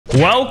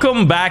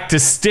Welcome back to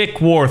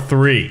Stick War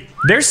 3.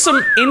 There's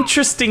some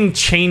interesting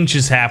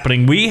changes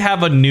happening. We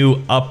have a new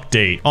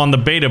update on the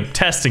beta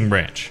testing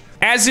branch.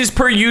 As is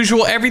per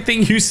usual,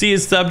 everything you see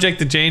is subject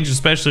to change,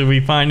 especially if we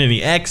find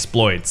any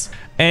exploits.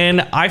 And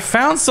I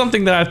found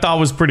something that I thought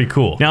was pretty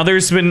cool. Now,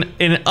 there's been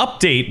an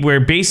update where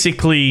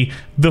basically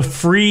the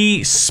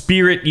free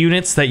spirit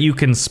units that you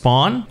can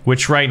spawn,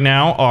 which right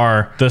now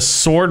are the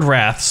Sword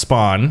Wrath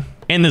spawn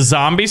and the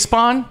zombie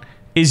spawn,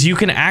 is you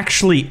can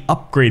actually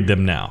upgrade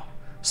them now.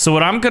 So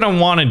what I'm gonna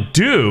wanna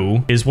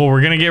do is, well,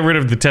 we're gonna get rid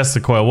of the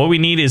Tesla coil. What we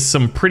need is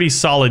some pretty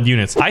solid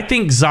units. I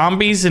think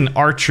zombies and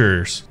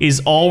archers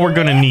is all we're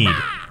gonna need.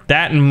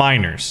 That and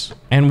miners.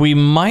 And we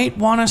might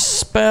wanna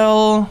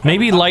spell,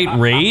 maybe light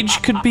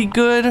rage could be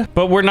good,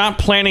 but we're not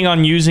planning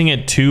on using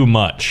it too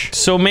much.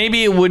 So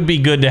maybe it would be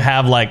good to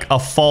have like a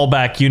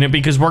fallback unit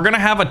because we're gonna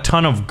have a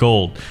ton of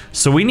gold.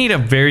 So we need a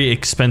very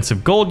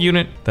expensive gold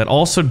unit that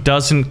also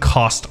doesn't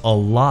cost a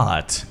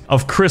lot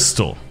of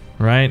crystal.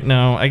 Right?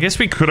 No, I guess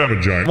we could have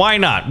a giant. Why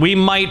not? We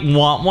might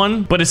want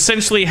one, but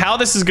essentially how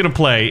this is gonna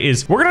play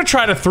is we're gonna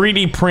try to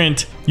 3D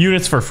print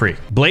units for free.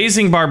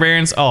 Blazing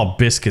barbarians. Oh,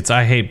 biscuits.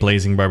 I hate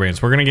blazing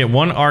barbarians. We're gonna get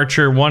one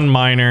archer, one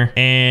miner,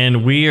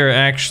 and we are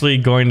actually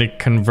going to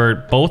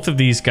convert both of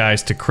these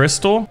guys to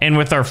crystal. And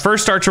with our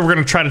first archer, we're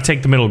gonna try to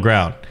take the middle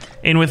ground.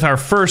 And with our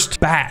first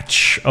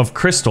batch of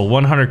crystal,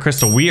 100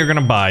 crystal, we are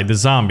gonna buy the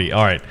zombie.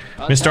 All right,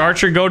 Mr.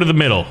 Archer, go to the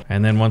middle.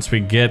 And then once we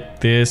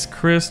get this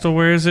crystal,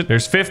 where is it?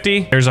 There's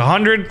 50, there's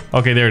 100.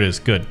 Okay, there it is,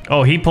 good.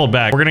 Oh, he pulled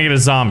back. We're gonna get a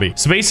zombie.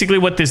 So basically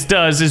what this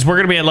does is we're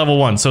gonna be at level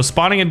 1. So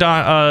spawning a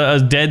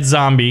dead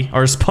zombie,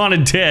 or spawn a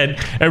dead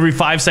every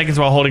 5 seconds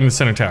while holding the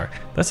center tower.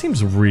 That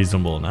seems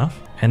reasonable enough.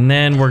 And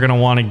then we're gonna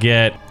wanna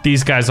get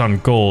these guys on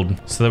gold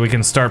so that we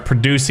can start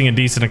producing a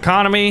decent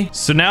economy.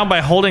 So now by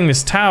holding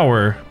this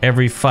tower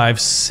every 5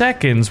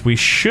 seconds, we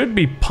should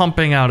be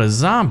pumping out a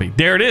zombie.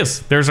 There it is.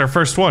 There's our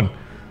first one.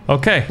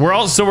 Okay,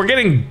 we're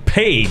getting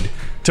paid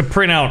to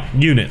print out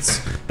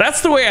units.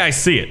 That's the way I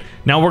see it.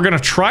 Now we're gonna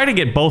try to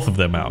get both of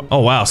them out. Oh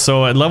wow,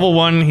 so at level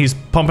 1, he's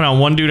pumping out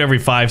one dude every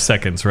 5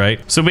 seconds, right?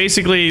 So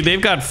basically,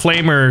 they've got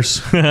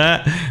flamers.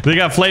 They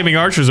got flaming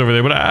archers over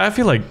there, but I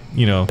feel like,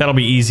 you know, that'll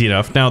be easy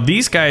enough. Now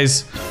these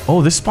guys,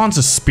 oh, this spawns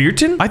a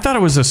Spearton? I thought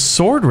it was a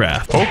Sword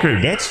Wrath.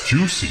 Okay, that's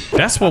juicy.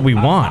 That's what we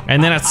want.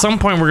 And then at some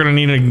point, we're gonna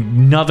need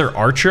another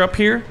archer up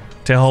here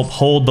to help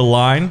hold the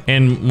line,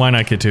 and why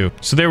not get two?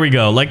 So there we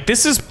go. Like,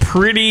 this is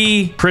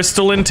pretty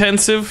crystal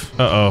intensive.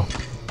 Uh-oh.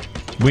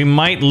 We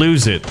might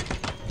lose it.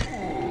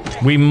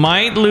 We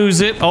might lose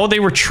it. Oh, they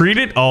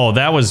retreated? Oh,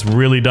 that was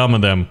really dumb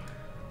of them.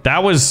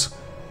 That was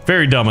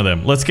very dumb of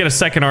them. Let's get a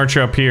second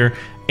archer up here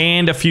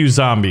and a few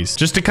zombies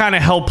just to kind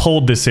of help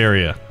hold this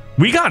area.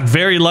 We got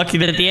very lucky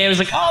that at the end it was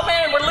like, oh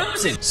man, we're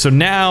losing. So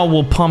now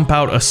we'll pump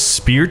out a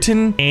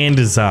Spearton and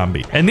a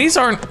zombie. And these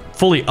aren't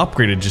fully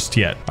upgraded just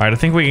yet. All right, I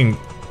think we can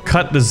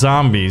cut the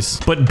zombies,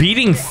 but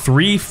beating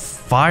 3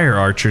 fire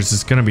archers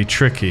is gonna be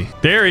tricky.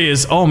 There he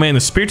is. Oh man, the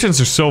Speartons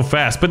are so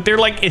fast, but they're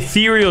like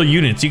ethereal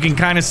units. You can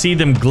kind of see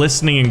them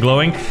glistening and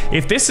glowing.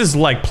 If this is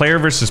like player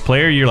versus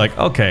player, you're like,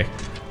 okay,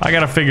 I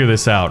gotta figure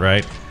this out,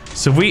 right?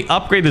 So if we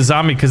upgrade the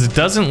zombie, because it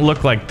doesn't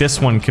look like this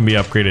one can be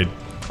upgraded.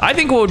 I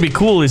think what would be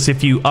cool is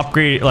if you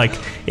upgrade, like,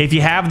 if you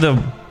have the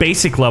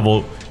basic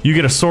level, you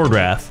get a Sword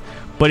Wrath.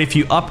 But if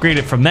you upgrade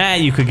it from that,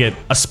 you could get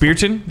a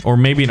Spearton or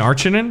maybe an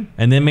Archidon.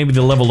 And then maybe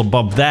the level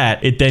above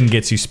that, it then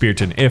gets you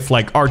Spearton. If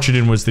like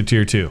Archidon was the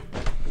tier 2.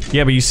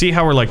 Yeah, but you see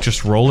how we're like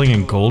just rolling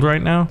in gold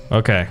right now?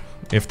 Okay.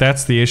 If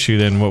that's the issue,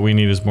 then what we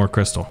need is more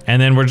crystal.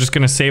 And then we're just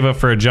gonna save up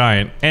for a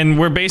giant. And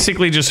we're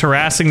basically just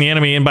harassing the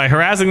enemy. And by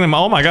harassing them,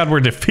 oh my god, we're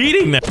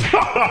defeating them.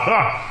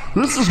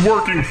 This is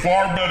working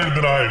far better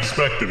than I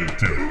expected it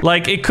to.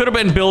 Like, it could have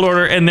been build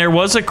order, and there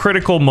was a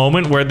critical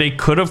moment where they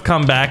could have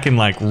come back and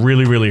like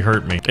really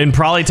hurt me. And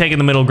probably taken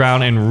the middle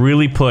ground and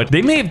really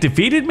they may have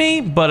defeated me,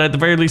 but at the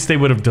very least they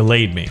would have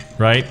delayed me,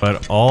 right?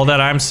 But all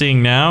that I'm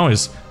seeing now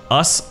is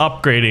us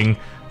upgrading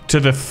to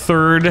the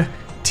 3rd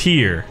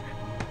tier.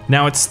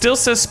 Now it still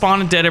says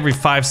spawn and dead every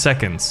 5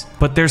 seconds,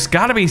 but there's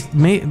gotta be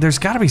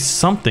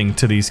something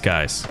to these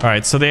guys. All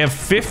right, so they have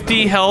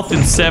 50 health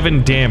and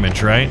 7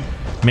 damage, right?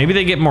 Maybe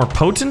they get more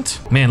potent?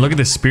 Man, look at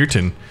this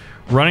Spearton.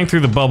 Running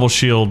through the bubble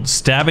shield,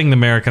 stabbing the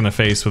Merrick in the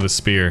face with a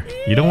spear.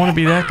 You don't want to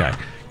be that guy.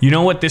 You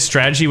know what this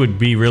strategy would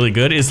be really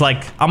good? Is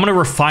like, I'm gonna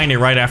refine it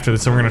right after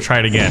this and we're gonna try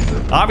it again.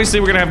 Obviously,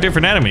 we're gonna have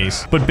different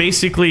enemies, but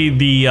basically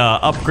the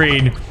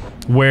upgrade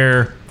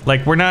where,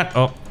 like, we're not,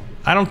 oh,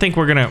 I don't think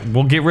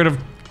we'll get rid of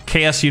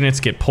chaos units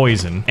get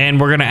poison,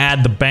 and we're gonna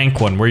add the bank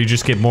one where you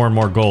just get more and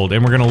more gold,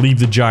 and we're gonna leave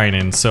the giant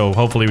in, so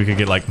hopefully we could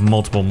get like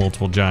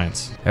multiple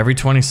giants every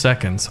 20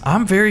 seconds.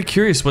 I'm very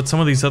curious what some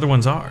of these other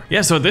ones are.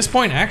 Yeah, so at this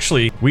point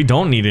actually we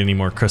don't need any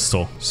more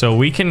crystal, so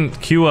we can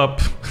queue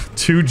up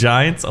 2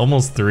 giants,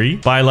 almost 3,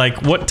 by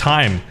like what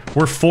time?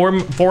 We're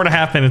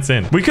 4.5 minutes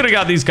in. We could have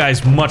got these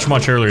guys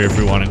much earlier if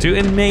we wanted to,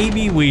 and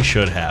maybe we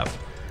should have.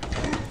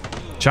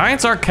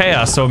 Giants are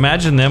chaos, so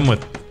imagine them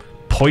with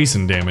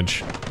poison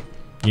damage.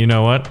 You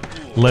know what?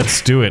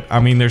 Let's do it. I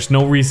mean, there's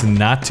no reason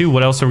not to.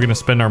 What else are we gonna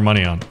spend our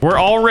money on? We're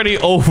already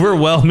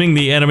overwhelming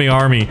the enemy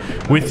army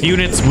with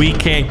units we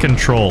can't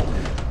control.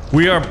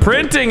 We are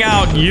printing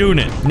out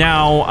unit.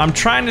 Now, I'm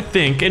trying to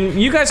think,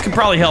 and you guys could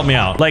probably help me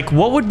out. Like,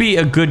 what would be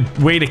a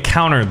good way to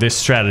counter this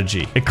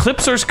strategy?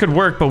 Eclipsers could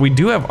work, but we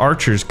do have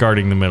archers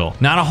guarding the middle.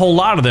 Not a whole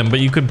lot of them, but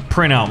you could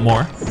print out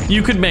more.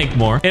 You could make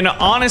more. And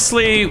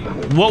honestly,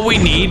 what we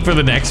need for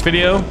the next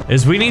video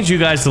is we need you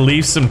guys to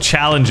leave some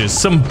challenges,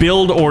 some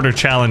build order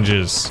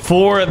challenges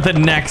for the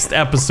next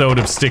episode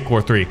of Stick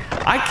War 3.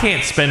 I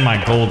can't spend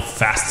my gold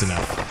fast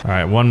enough. All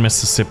right, 1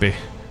 Mississippi,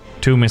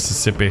 2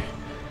 Mississippi,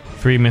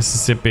 3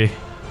 Mississippi,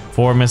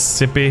 4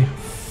 Mississippi,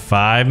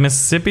 5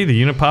 Mississippi. The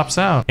unit pops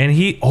out. And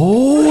he...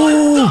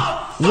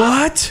 Oh!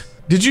 What?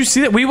 Did you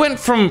see that? We went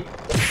from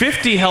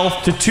 50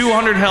 health to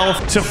 200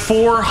 health to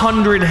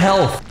 400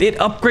 health. It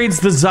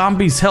upgrades the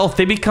zombies' health.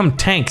 They become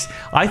tanks.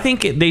 I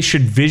think they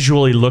should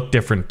visually look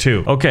different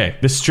too. Okay,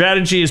 the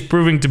strategy is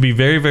proving to be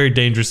very, very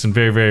dangerous and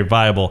very, very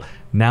viable.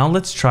 Now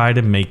let's try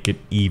to make it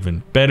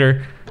even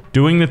better,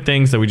 doing the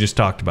things that we just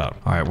talked about.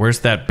 All right,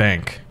 where's that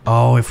bank?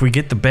 Oh, if we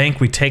get the bank,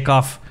 we take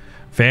off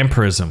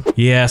vampirism.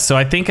 Yeah, so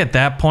I think at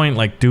that point,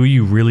 like, do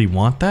you really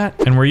want that?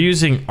 And we're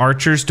using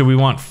archers. Do we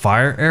want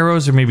fire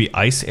arrows or maybe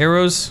ice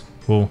arrows?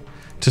 Well,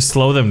 to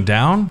slow them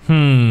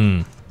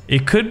down?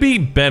 It could be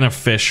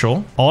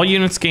beneficial. All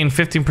units gain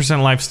 15%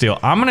 lifesteal.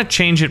 I'm gonna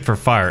change it for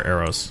fire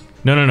arrows.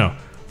 No.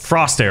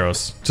 Frost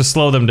arrows to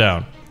slow them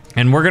down.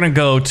 And we're gonna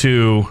go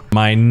to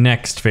my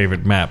next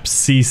favorite map,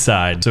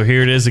 Seaside. So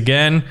here it is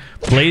again,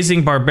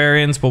 Blazing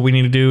Barbarians. What we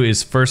need to do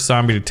is first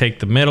zombie to take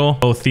the middle.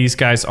 Both these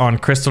guys on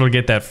Crystal to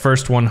get that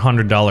first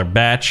 $100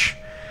 batch.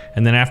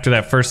 And then after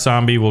that first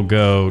zombie, we'll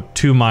go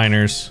 2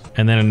 miners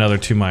and then another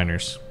 2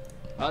 miners.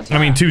 I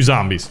mean, 2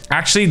 zombies.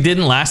 Actually,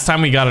 didn't last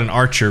time we got an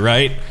archer,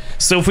 right?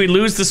 So if we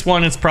lose this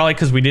one, it's probably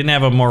because we didn't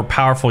have a more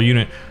powerful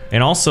unit.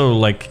 And also,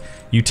 like,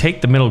 you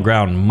take the middle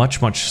ground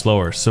much, much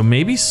slower. So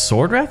maybe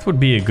Sword Wrath would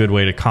be a good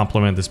way to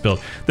complement this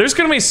build. There's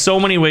gonna be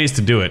so many ways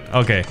to do it.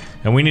 Okay,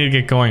 and we need to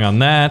get going on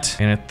that.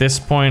 And at this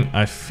point,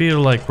 I feel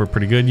like we're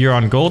pretty good. You're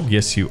on gold.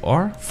 Yes, you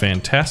are.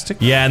 Fantastic.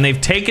 Yeah, and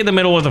they've taken the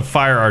middle with a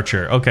fire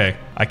archer. Okay,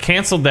 I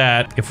canceled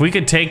that. If we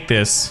could take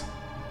this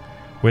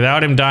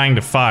without him dying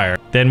to fire,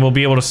 then we'll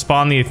be able to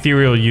spawn the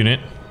ethereal unit.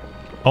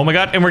 Oh my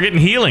god, and we're getting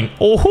healing.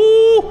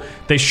 Oh,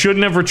 they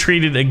shouldn't have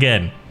retreated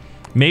again.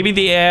 Maybe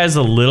the AI is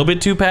a little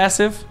bit too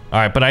passive. All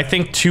right, but I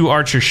think 2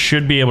 archers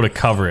should be able to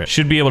cover it.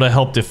 Should be able to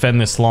help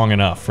defend this long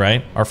enough,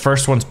 right? Our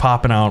first one's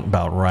popping out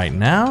about right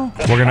now.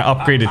 We're gonna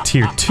upgrade to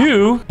tier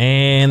 2,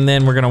 and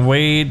then we're gonna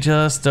wait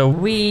just a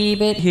wee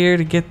bit here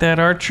to get that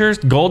archer.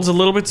 Gold's a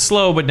little bit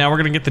slow, but now we're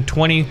gonna get the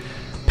 20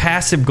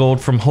 passive gold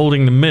from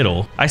holding the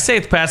middle. I say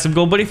it's passive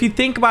gold, but if you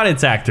think about it,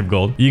 it's active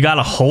gold. You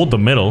gotta hold the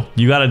middle.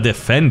 You gotta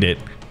defend it.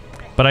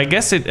 But I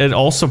guess it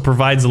also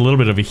provides a little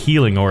bit of a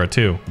healing aura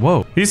too.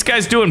 Whoa. These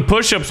guys doing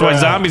push-ups while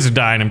zombies are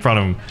dying in front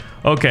of them.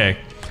 Okay.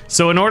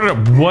 So in order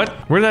to... What?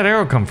 Where'd that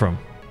arrow come from?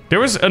 There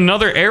was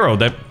another arrow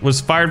that was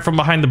fired from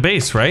behind the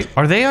base, right?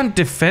 Are they on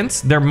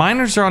defense? Their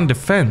miners are on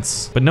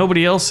defense, but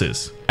nobody else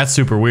is. That's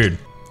super weird.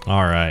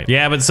 All right.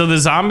 Yeah, but so the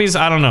zombies,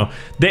 I don't know.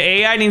 The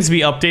AI needs to be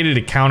updated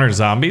to counter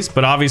zombies,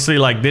 but obviously,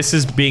 like, this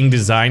is being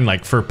designed,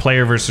 like, for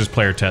player versus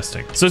player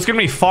testing. So it's gonna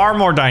be far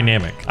more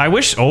dynamic. I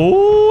wish...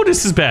 Oh,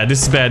 this is bad.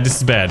 This is bad. This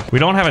is bad. We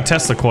don't have a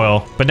Tesla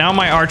coil, but now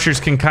my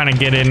archers can kind of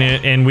get in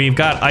it, and we've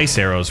got ice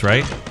arrows,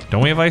 right?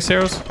 Don't we have ice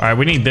arrows? All right,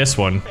 we need this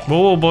one.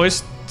 Whoa,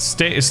 boys.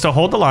 Still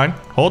hold the line.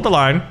 Hold the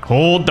line.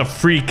 Hold the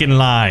freaking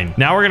line.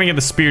 Now we're gonna get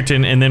the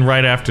Spearton, and then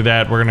right after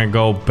that, we're gonna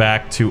go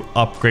back to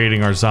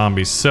upgrading our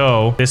zombies.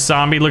 So this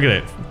zombie, look at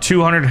it,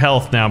 200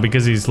 health now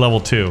because he's level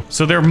 2.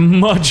 So they're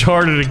much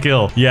harder to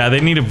kill. Yeah, they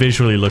need to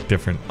visually look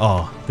different.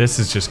 Oh, this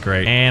is just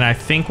great. And I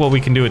think what we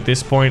can do at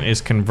this point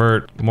is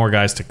convert more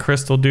guys to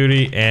crystal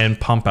duty and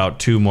pump out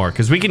 2 more,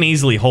 because we can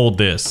easily hold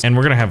this, and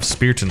we're gonna have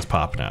Speartons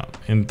popping out.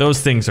 And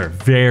those things are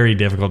very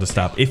difficult to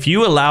stop. If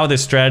you allow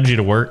this strategy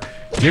to work,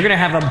 you're gonna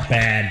have a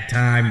bad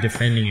time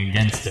defending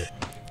against it.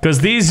 Because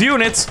these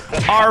units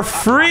are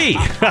free.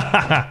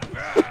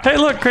 Hey,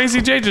 look, Crazy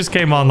J just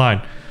came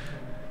online.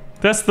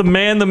 That's the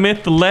man, the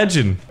myth, the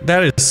legend.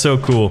 That is so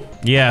cool.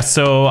 Yeah,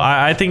 so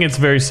I think it's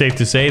very safe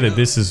to say that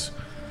this is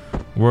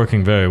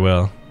working very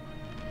well.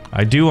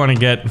 I do want to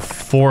get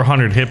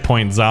 400 hit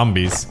point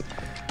zombies.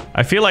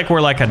 I feel like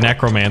we're like a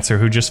necromancer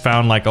who just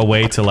found like a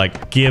way to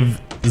like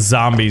give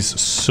zombies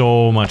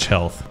so much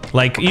health.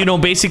 Like, you know,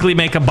 basically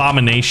make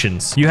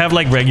abominations. You have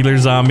like regular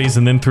zombies,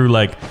 and then through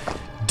like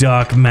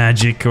dark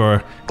magic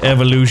or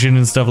evolution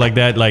and stuff like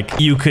that, like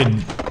you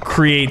could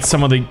create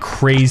some of the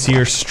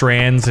crazier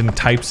strands and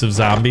types of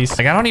zombies.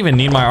 Like, I don't even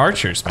need my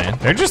archers, man.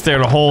 They're just there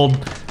to hold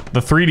the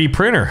 3D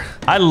printer.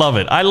 I love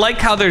it. I like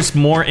how there's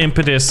more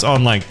impetus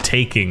on like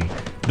taking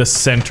the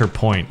center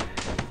point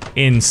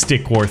in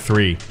Stick War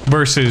 3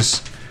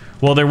 versus,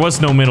 well, there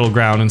was no middle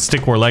ground in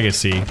Stick War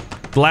Legacy.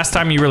 The last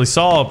time you really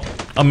saw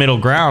a middle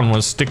ground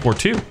was Stick War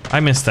 2. I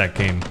miss that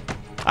game.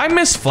 I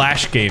miss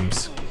Flash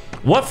games.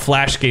 What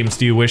Flash games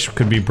do you wish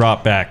could be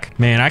brought back?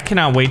 Man, I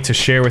cannot wait to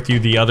share with you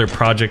the other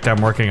project I'm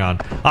working on.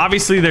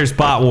 Obviously, there's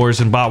Bot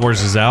Wars, and Bot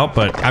Wars is out,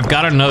 but I've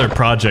got another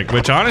project,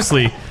 which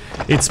honestly,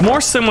 it's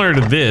more similar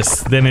to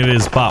this than it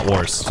is Bot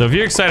Wars. So if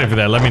you're excited for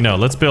that, let me know.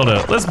 Let's build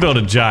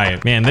a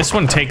giant. Man, this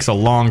one takes a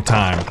long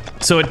time.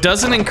 So it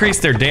doesn't increase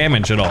their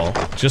damage at all,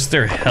 just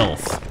their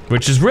health,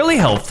 which is really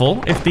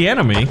helpful if the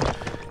enemy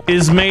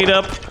is made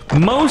up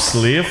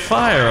mostly of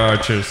fire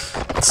archers.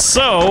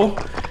 So,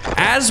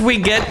 as we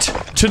get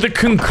to the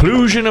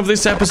conclusion of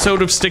this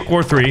episode of Stick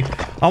War 3,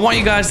 I want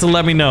you guys to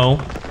let me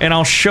know, and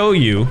I'll show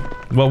you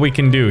what we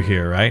can do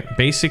here, right?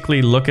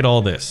 Basically, look at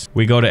all this.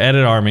 We go to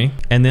edit army,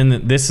 and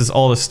then this is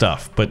all the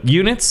stuff. But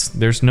units,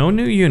 there's no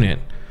new unit,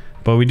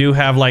 but we do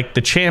have like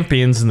the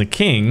champions and the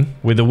king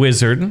with the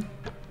wizard,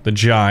 the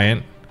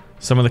giant,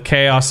 some of the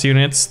chaos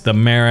units, the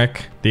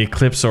Merrick, the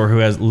Eclipsor who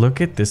has,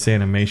 look at this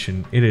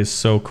animation. It is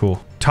so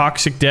cool.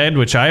 Toxic Dead,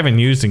 which I haven't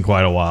used in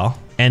quite a while.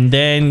 And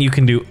then you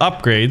can do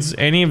upgrades,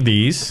 any of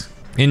these.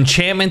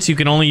 Enchantments, you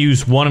can only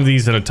use one of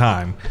these at a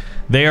time.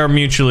 They are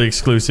mutually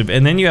exclusive.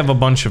 And then you have a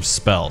bunch of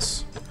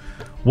spells.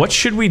 What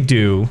should we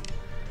do?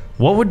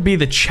 What would be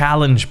the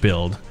challenge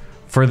build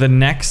for the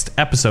next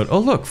episode? Oh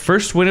look,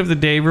 first win of the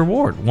day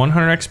reward.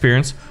 100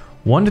 experience,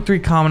 1 to 3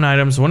 common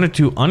items, 1 to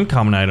 2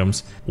 uncommon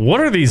items. What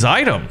are these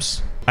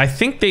items? I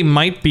think they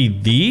might be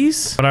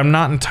these, but I'm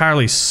not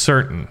entirely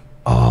certain.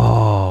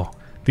 Oh,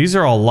 these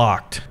are all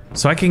locked.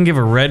 So I can give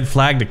a red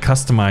flag to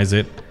customize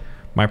it.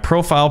 My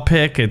profile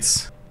pic,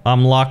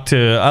 I'm locked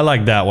to, I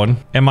like that one.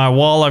 And my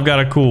wall, I've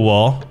got a cool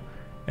wall.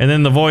 And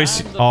then the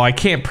voice, oh, I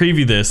can't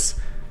preview this.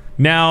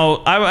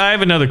 Now, I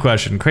have another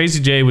question.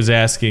 Crazy J was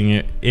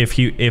asking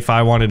if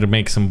I wanted to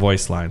make some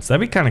voice lines.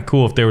 That'd be kind of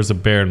cool if there was a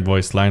Baron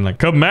voice line like,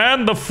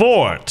 command the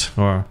fort,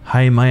 or,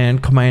 hi man,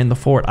 command the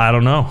fort. I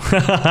don't know.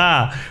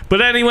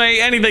 But anyway,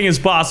 anything is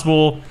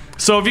possible.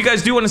 So if you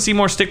guys do want to see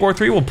more Stick War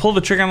 3, we'll pull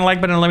the trigger on the like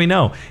button and let me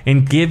know.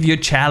 And give your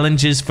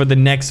challenges for the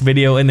next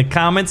video in the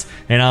comments,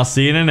 and I'll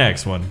see you in the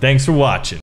next one. Thanks for watching.